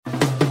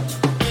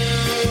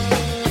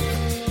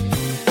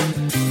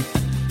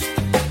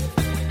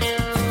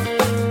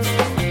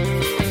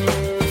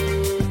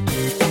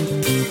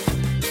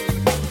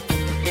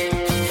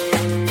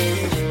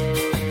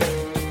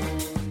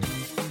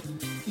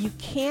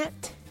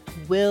grant,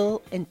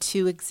 will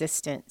into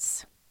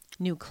existence.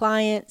 New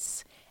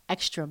clients,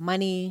 extra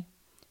money,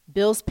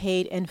 bills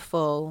paid in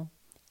full,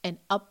 an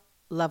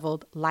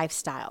up-leveled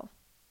lifestyle.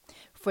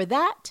 For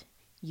that,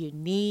 you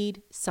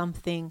need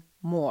something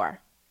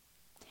more.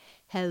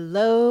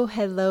 Hello,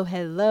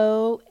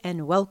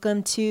 and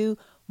welcome to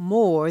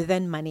More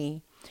Than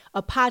Money,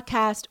 a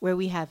podcast where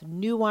we have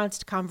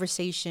nuanced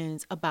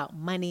conversations about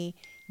money,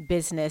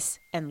 business,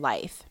 and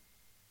life,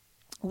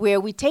 where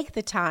we take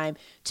the time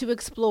to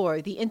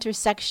explore the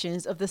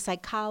intersections of the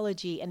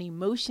psychology and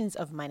emotions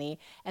of money,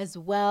 as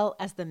well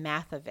as the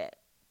math of it.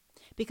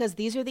 Because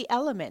these are the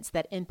elements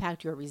that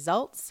impact your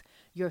results,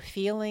 your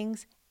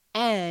feelings,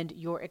 and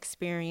your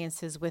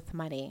experiences with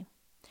money.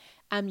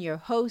 I'm your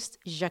host,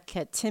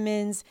 Jacquette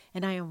Timmons,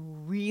 and I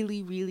am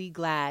really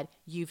glad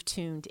you've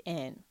tuned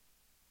in.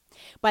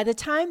 By the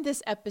time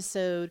this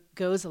episode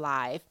goes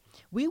live,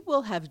 we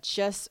will have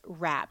just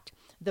wrapped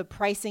the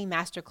pricing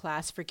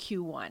masterclass for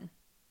Q1.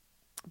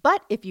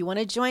 But if you want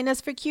to join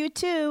us for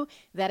Q2,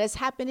 that is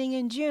happening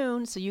in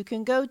June. So you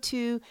can go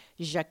to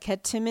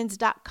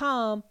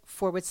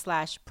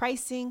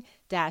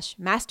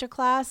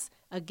jacquettetimmons.com/pricing-masterclass.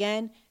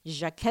 Again,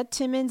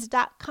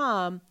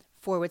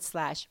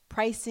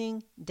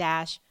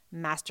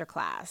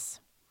 jacquettetimmons.com/pricing-masterclass.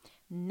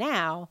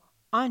 Now,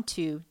 on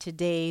to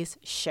today's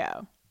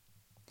show.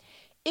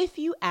 If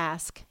you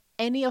ask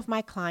any of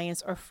my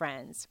clients or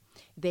friends,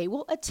 they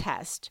will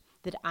attest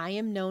that I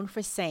am known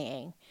for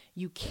saying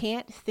you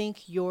can't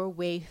think your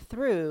way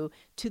through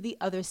to the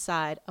other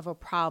side of a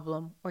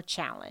problem or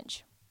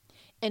challenge.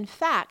 In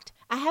fact,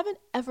 I have an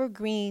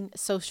evergreen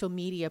social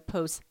media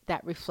post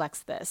that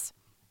reflects this.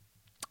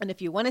 And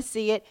if you want to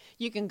see it,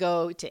 you can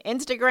go to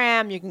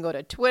Instagram, you can go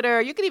to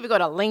Twitter, you can even go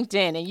to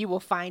LinkedIn, and you will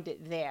find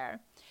it there.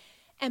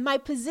 And my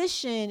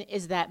position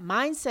is that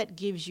mindset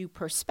gives you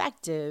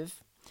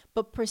perspective,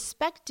 but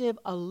perspective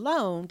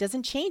alone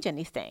doesn't change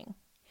anything.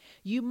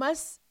 You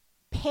must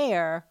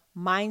pair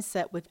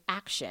mindset with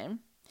action,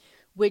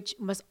 which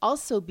must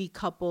also be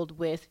coupled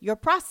with your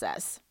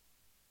process.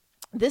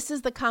 This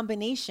is the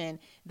combination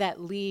that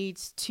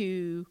leads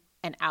to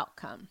an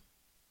outcome.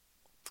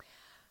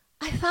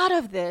 I thought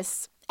of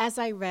this as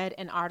I read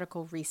an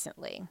article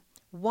recently,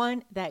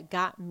 one that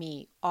got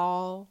me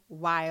all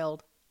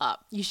riled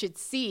up. You should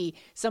see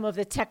some of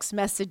the text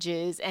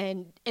messages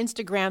and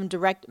Instagram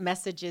direct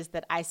messages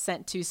that I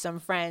sent to some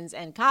friends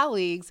and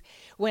colleagues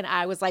when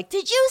I was like,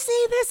 did you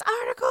see this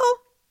article?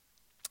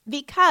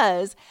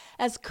 Because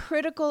as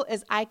critical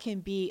as I can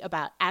be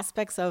about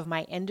aspects of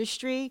my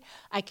industry,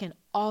 I can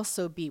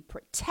also be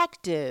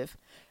protective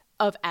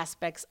of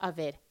aspects of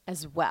it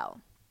as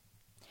well.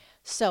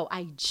 So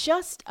I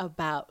just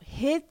about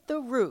hit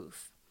the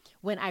roof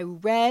when I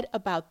read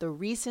about the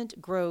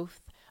recent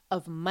growth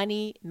of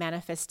money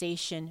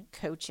manifestation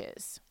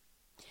coaches.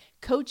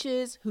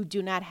 Coaches who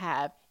do not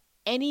have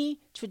any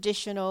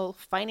traditional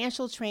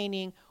financial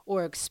training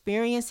or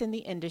experience in the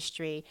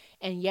industry,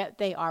 and yet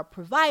they are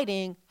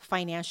providing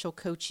financial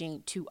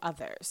coaching to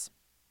others.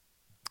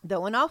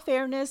 Though in all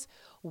fairness,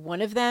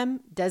 one of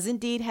them does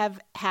indeed have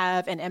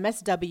an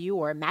MSW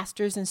or a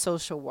master's in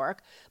social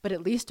work, but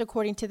at least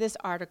according to this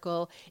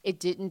article, it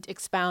didn't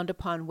expound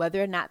upon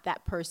whether or not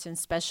that person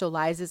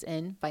specializes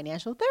in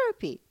financial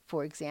therapy,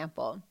 for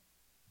example.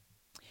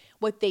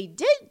 What they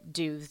did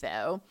do,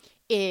 though,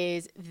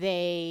 is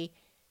they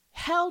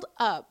held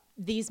up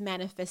these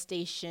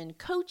manifestation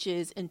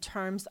coaches in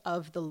terms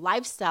of the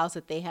lifestyles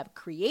that they have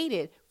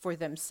created for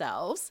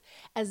themselves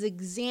as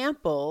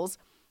examples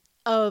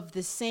of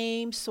the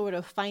same sort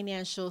of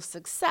financial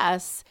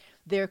success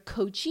their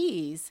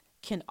coachees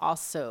can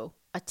also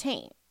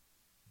attain.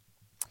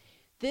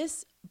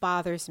 This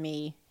bothers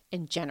me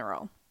in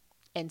general.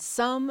 And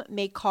some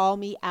may call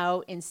me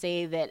out and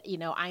say that,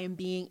 I am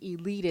being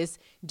elitist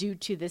due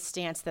to the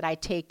stance that I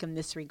take in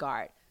this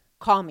regard.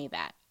 Call me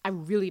that. I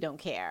really don't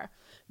care.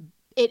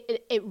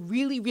 It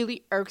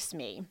really irks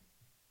me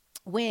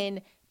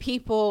when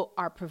people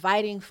are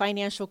providing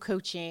financial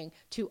coaching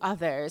to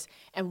others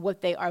and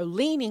what they are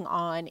leaning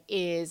on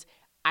is,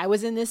 I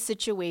was in this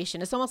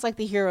situation. It's almost like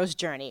the hero's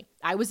journey.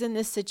 I was in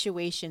this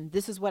situation.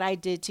 This is what I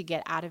did to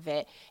get out of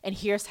it. And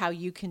here's how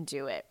you can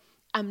do it.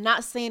 I'm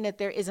not saying that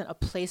there isn't a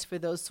place for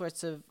those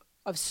sorts of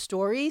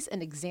stories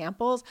and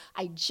examples.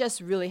 I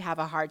just really have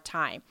a hard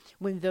time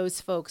when those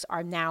folks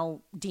are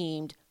now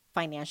deemed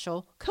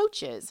financial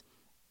coaches.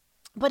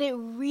 But it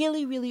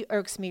really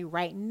irks me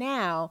right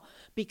now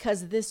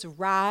because this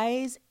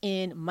rise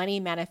in money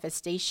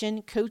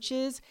manifestation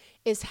coaches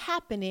is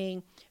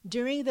happening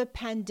during the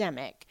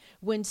pandemic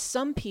when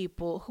some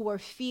people who are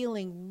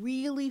feeling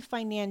really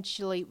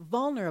financially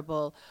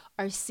vulnerable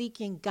are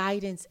seeking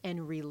guidance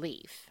and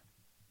relief.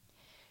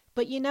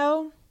 But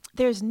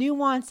there's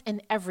nuance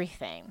in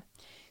everything.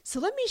 So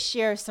let me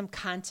share some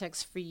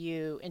context for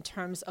you in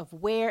terms of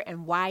where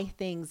and why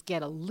things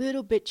get a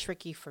little bit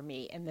tricky for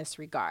me in this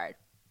regard.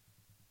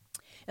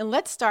 And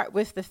let's start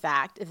with the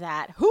fact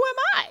that who am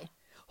I?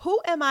 Who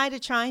am I to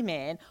chime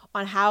in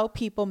on how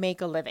people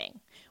make a living?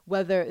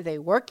 whether they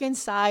work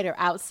inside or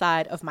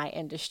outside of my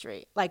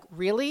industry. Like,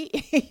 really?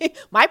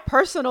 My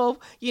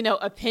personal,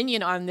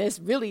 opinion on this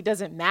really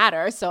doesn't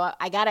matter. So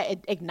I got to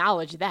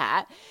acknowledge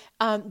that.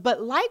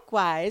 But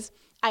likewise,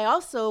 I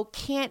also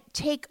can't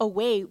take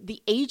away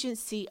the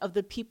agency of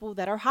the people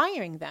that are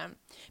hiring them,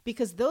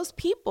 because those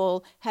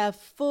people have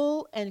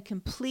full and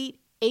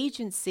complete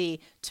agency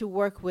to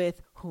work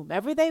with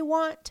whomever they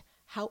want,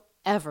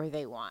 however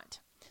they want.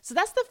 So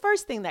that's the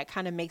first thing that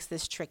kind of makes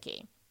this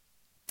tricky.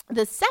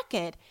 The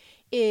second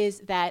is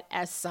that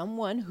as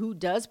someone who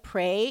does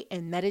pray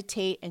and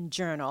meditate and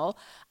journal,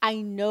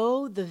 I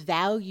know the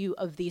value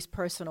of these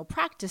personal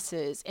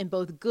practices in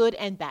both good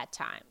and bad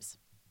times.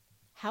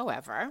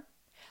 However,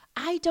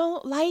 I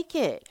don't like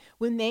it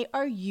when they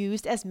are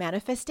used as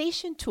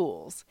manifestation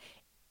tools.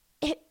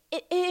 It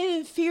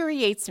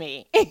infuriates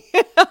me.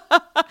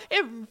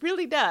 It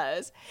really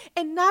does.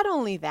 And not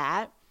only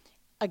that,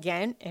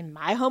 again, in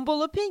my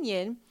humble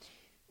opinion,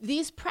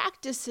 these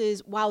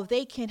practices, while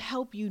they can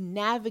help you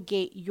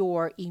navigate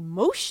your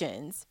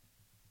emotions,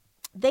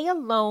 they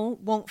alone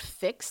won't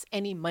fix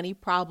any money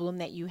problem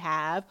that you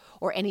have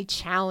or any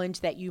challenge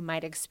that you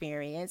might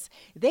experience.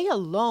 They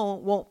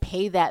alone won't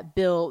pay that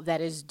bill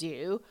that is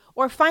due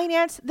or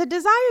finance the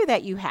desire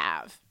that you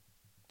have.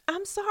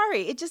 I'm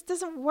sorry, it just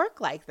doesn't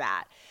work like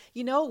that.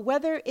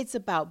 Whether it's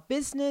about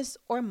business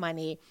or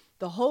money,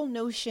 the whole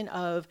notion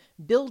of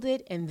build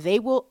it and they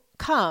will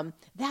come,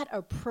 that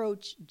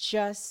approach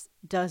just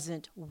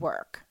doesn't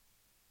work.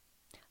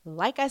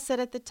 Like I said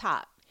at the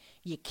top,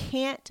 you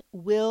can't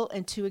will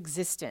into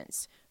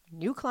existence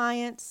new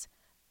clients,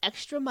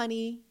 extra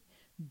money,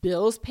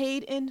 bills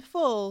paid in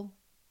full,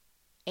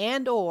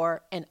 and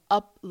or an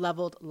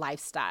up-leveled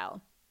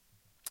lifestyle.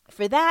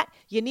 For that,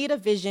 you need a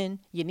vision,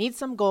 you need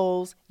some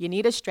goals, you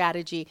need a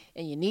strategy,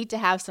 and you need to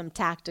have some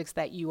tactics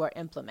that you are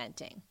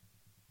implementing.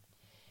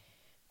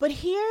 But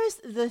here's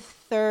the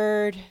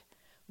third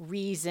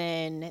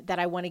reason that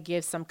I want to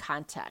give some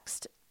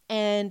context.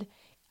 And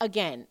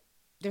again,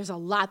 there's a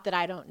lot that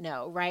I don't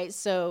know, right?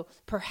 So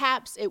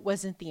perhaps it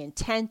wasn't the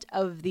intent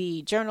of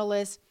the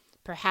journalist,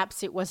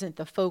 perhaps it wasn't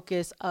the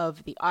focus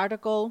of the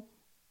article,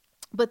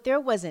 but there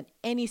wasn't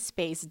any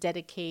space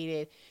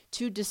dedicated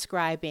to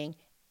describing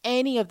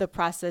any of the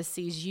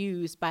processes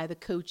used by the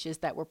coaches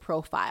that were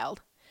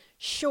profiled.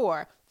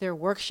 Sure, their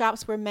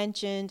workshops were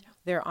mentioned,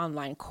 their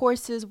online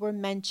courses were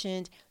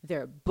mentioned,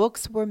 their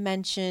books were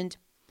mentioned,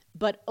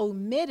 but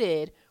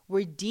omitted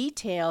were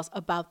details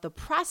about the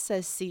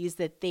processes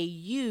that they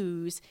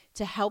use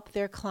to help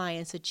their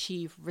clients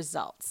achieve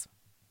results.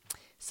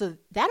 So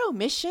that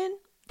omission,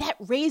 that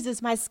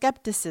raises my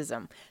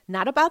skepticism,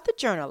 not about the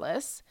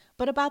journalists,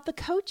 but about the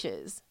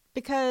coaches.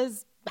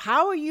 Because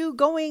how are you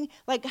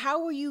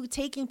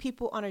taking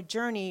people on a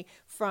journey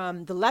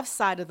from the left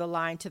side of the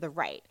line to the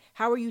right?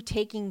 How are you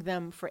taking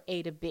them from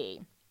A to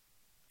B?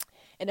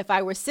 And if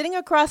I were sitting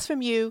across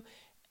from you,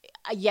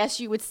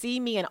 yes, you would see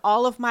me in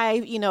all of my,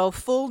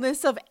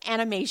 fullness of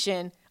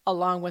animation,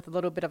 along with a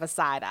little bit of a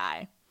side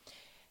eye.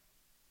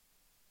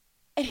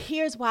 And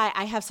here's why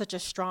I have such a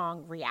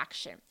strong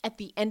reaction. At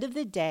the end of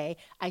the day,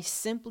 I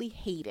simply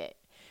hate it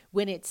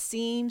when it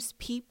seems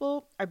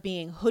people are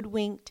being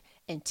hoodwinked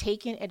and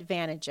taken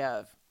advantage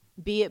of,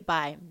 be it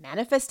by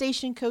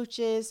manifestation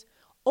coaches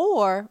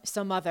or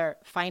some other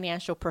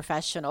financial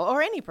professional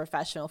or any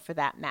professional for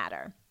that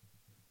matter.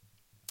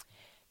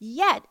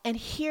 Yet, and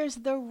here's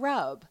the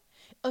rub,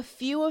 a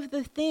few of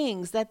the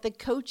things that the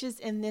coaches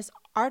in this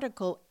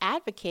article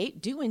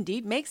advocate do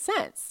indeed make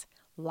sense,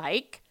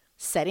 like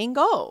setting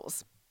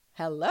goals.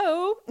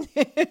 Hello.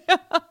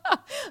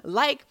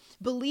 Like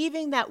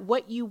believing that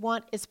what you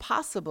want is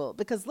possible.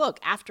 Because look,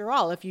 after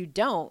all, if you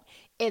don't,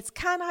 it's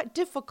kind of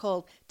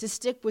difficult to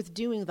stick with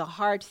doing the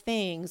hard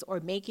things or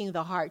making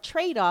the hard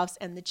trade-offs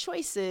and the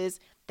choices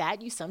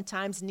that you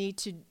sometimes need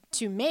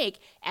to make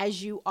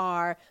as you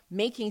are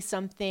making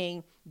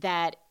something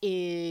that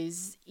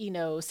is,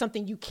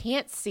 something you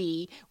can't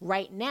see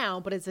right now,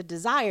 but it's a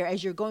desire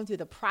as you're going through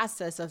the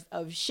process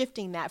of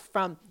shifting that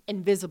from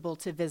invisible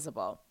to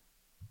visible.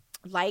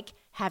 Like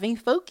having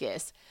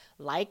focus,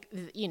 like,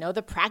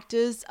 the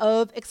practice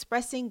of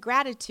expressing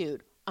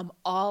gratitude. I'm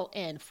all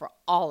in for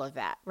all of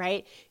that,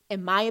 right?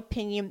 In my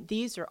opinion,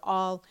 these are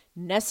all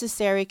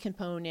necessary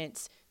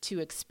components to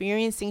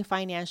experiencing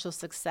financial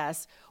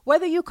success,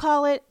 whether you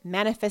call it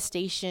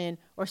manifestation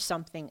or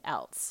something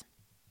else.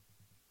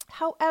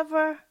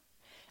 However,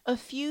 a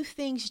few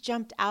things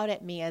jumped out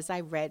at me as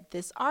I read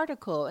this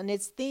article, and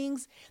it's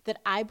things that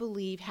I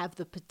believe have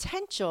the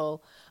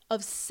potential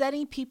of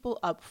setting people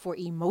up for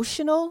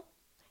emotional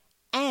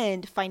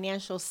and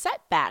financial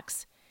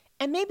setbacks,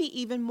 and maybe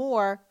even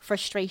more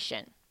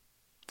frustration.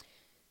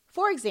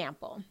 For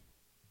example,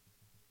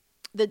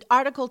 the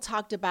article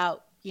talked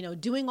about,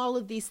 doing all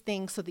of these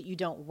things so that you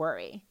don't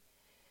worry.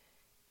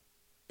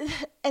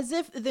 As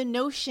if the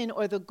notion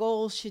or the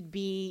goal should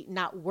be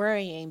not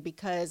worrying,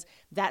 because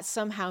that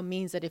somehow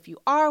means that if you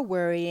are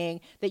worrying,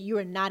 that you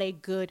are not a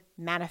good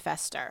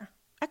manifester.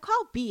 I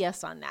call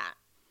BS on that.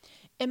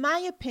 In my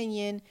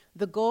opinion,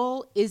 the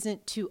goal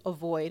isn't to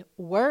avoid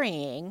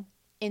worrying.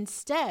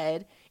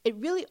 Instead, it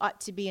really ought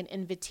to be an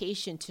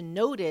invitation to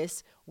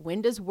notice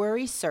when does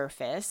worry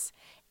surface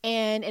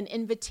and an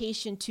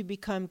invitation to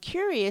become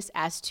curious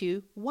as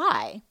to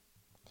why.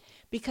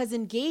 Because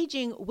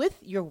engaging with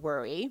your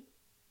worry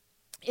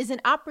is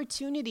an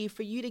opportunity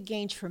for you to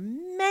gain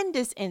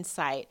tremendous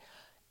insight,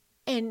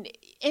 and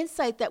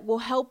insight that will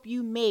help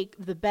you make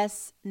the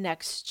best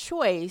next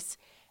choice,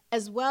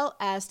 as well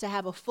as to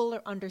have a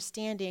fuller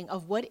understanding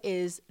of what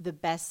is the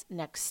best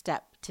next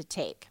step to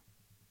take.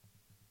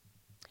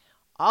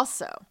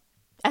 Also,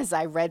 as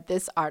I read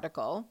this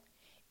article,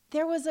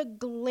 there was a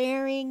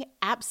glaring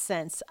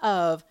absence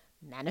of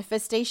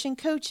manifestation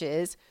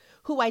coaches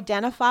who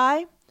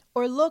identify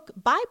or look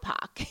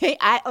BIPOC.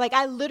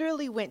 I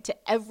literally went to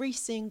every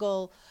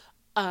single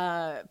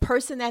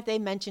person that they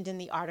mentioned in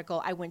the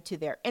article. I went to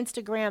their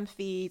Instagram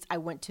feeds. I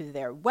went to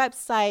their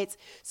websites.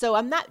 So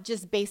I'm not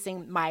just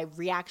basing my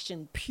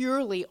reaction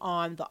purely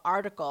on the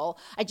article.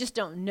 I just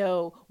don't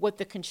know what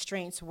the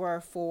constraints were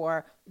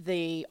for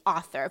the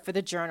author, for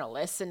the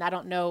journalist, and I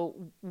don't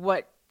know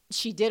what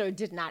she did or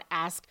did not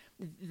ask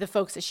the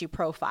folks that she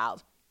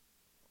profiled.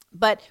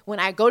 But when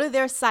I go to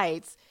their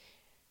sites,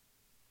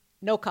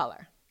 no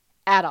color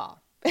at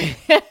all.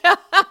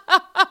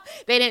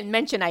 They didn't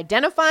mention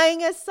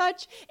identifying as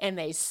such, and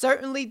they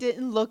certainly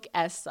didn't look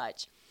as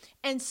such.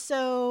 And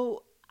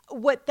so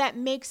what that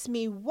makes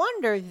me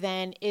wonder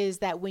then is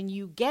that when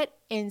you get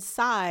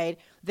inside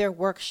their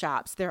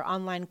workshops, their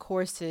online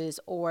courses,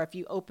 or if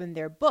you open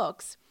their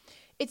books,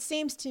 it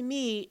seems to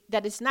me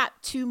that it's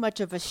not too much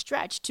of a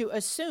stretch to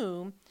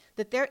assume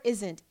that there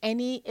isn't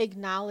any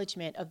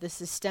acknowledgement of the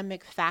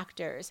systemic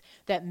factors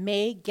that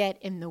may get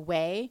in the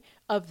way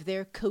of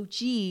their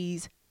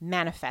coachees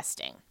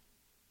manifesting.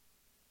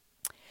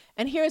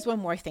 And here's one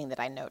more thing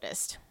that I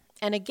noticed.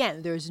 And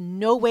again, there's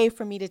no way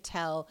for me to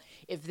tell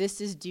if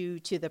this is due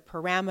to the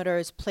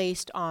parameters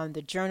placed on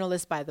the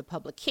journalist by the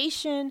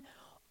publication,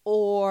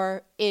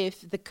 or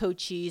if the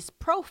coachees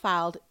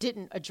profiled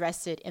didn't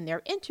address it in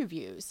their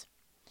interviews.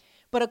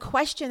 But a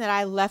question that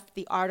I left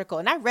the article,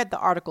 and I read the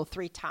article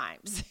 3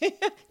 times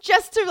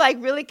just to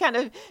really kind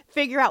of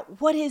figure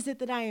out what is it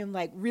that I am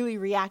really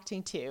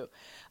reacting to.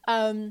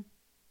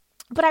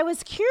 But I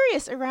was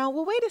curious around,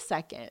 well, wait a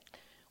second.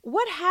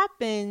 What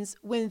happens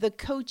when the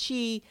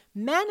coachee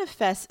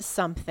manifests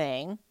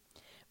something,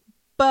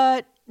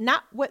 but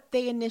not what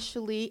they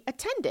initially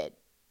attended?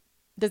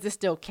 Does it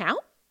still count?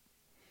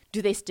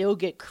 Do they still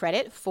get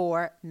credit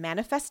for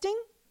manifesting?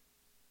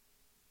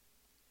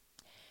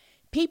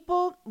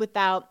 People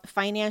without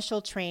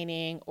financial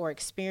training or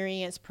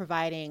experience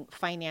providing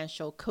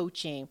financial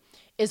coaching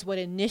is what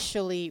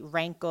initially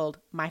rankled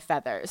my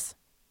feathers.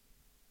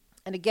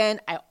 And again,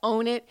 I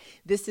own it.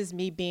 This is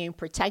me being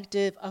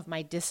protective of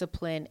my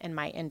discipline and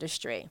my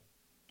industry.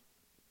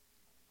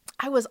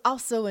 I was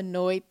also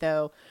annoyed,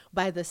 though,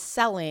 by the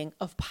selling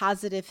of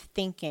positive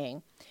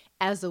thinking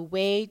as a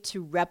way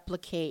to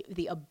replicate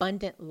the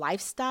abundant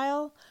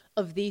lifestyle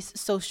of these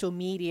social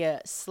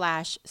media /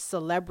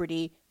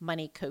 celebrity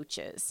money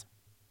coaches.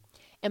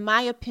 In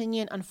my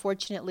opinion,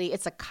 unfortunately,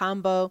 it's a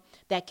combo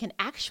that can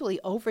actually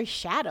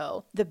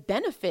overshadow the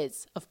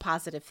benefits of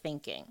positive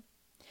thinking.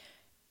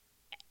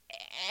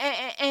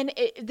 And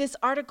this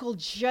article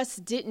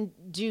just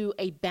didn't do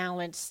a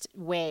balanced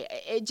way.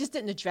 It just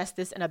didn't address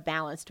this in a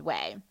balanced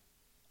way.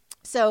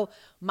 So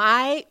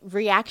my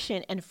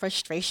reaction and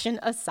frustration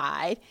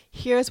aside,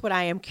 here's what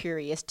I am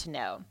curious to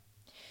know.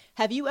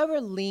 Have you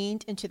ever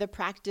leaned into the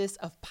practice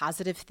of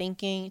positive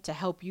thinking to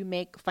help you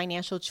make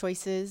financial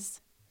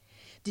choices?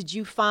 Did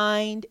you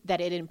find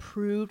that it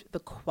improved the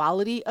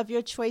quality of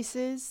your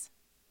choices?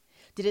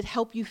 Did it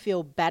help you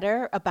feel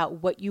better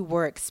about what you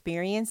were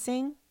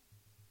experiencing?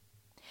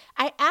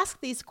 I ask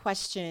these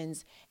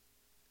questions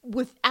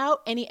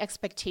without any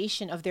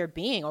expectation of there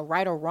being a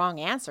right or wrong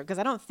answer, because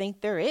I don't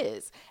think there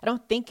is. I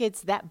don't think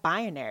it's that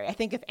binary. I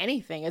think if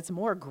anything, it's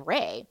more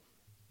gray.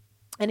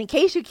 And in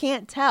case you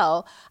can't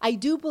tell, I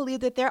do believe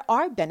that there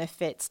are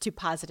benefits to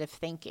positive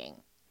thinking.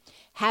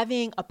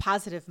 Having a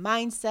positive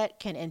mindset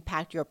can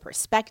impact your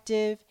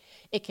perspective.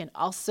 It can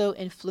also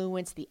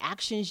influence the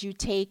actions you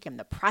take and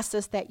the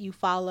process that you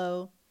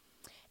follow.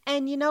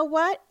 And you know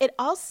what? It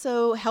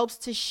also helps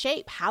to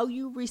shape how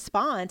you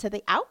respond to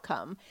the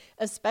outcome,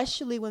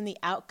 especially when the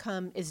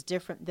outcome is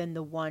different than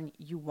the one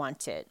you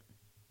wanted.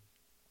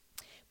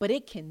 But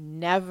it can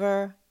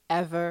never,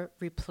 ever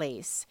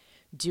replace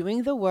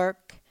doing the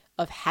work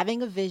of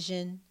having a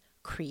vision,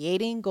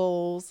 creating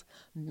goals,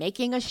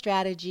 making a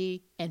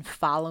strategy, and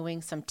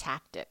following some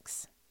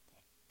tactics.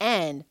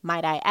 And,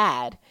 might I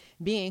add,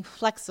 being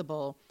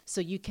flexible so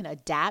you can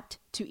adapt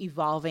to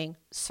evolving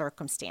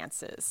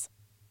circumstances.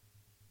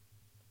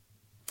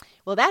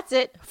 Well, that's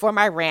it for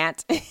my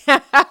rant,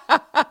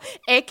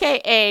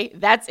 AKA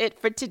that's it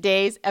for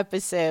today's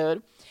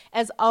episode.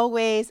 As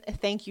always,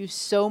 thank you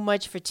so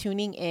much for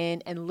tuning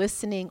in and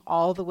listening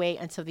all the way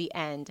until the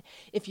end.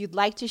 If you'd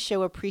like to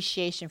show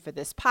appreciation for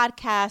this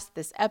podcast,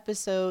 this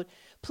episode,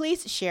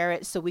 please share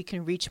it so we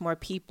can reach more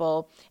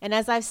people. And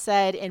as I've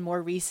said in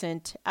more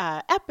recent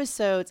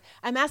episodes,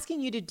 I'm asking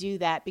you to do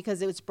that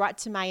because it was brought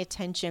to my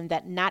attention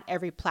that not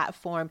every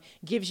platform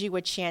gives you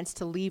a chance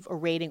to leave a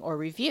rating or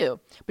review.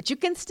 But you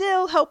can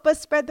still help us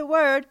spread the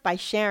word by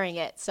sharing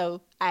it. So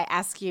I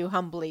ask you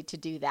humbly to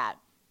do that.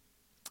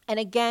 And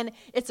again,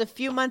 it's a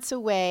few months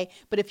away,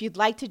 but if you'd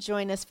like to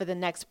join us for the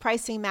next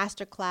pricing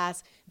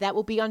masterclass, that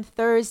will be on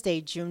Thursday,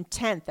 June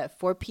 10th at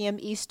 4 p.m.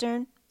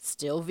 Eastern,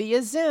 still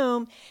via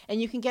Zoom. And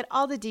you can get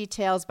all the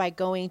details by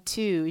going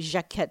to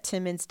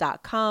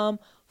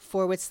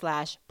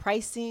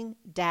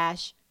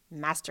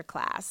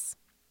JaquetteTimmons.com/pricing-masterclass.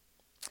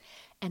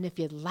 And if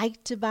you'd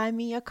like to buy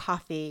me a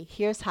coffee,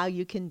 here's how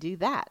you can do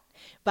that.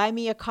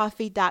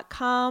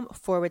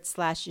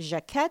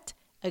 Buymeacoffee.com/Jaquette.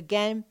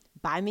 Again,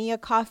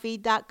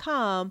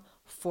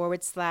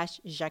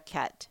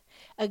 buymeacoffee.com/Jaquette.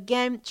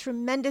 Again,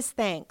 tremendous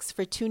thanks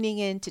for tuning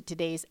in to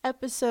today's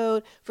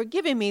episode, for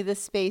giving me the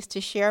space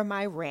to share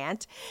my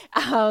rant.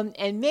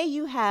 And may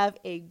you have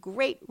a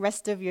great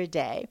rest of your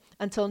day.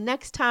 Until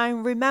next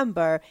time,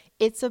 remember,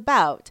 it's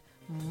about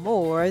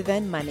more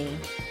than money.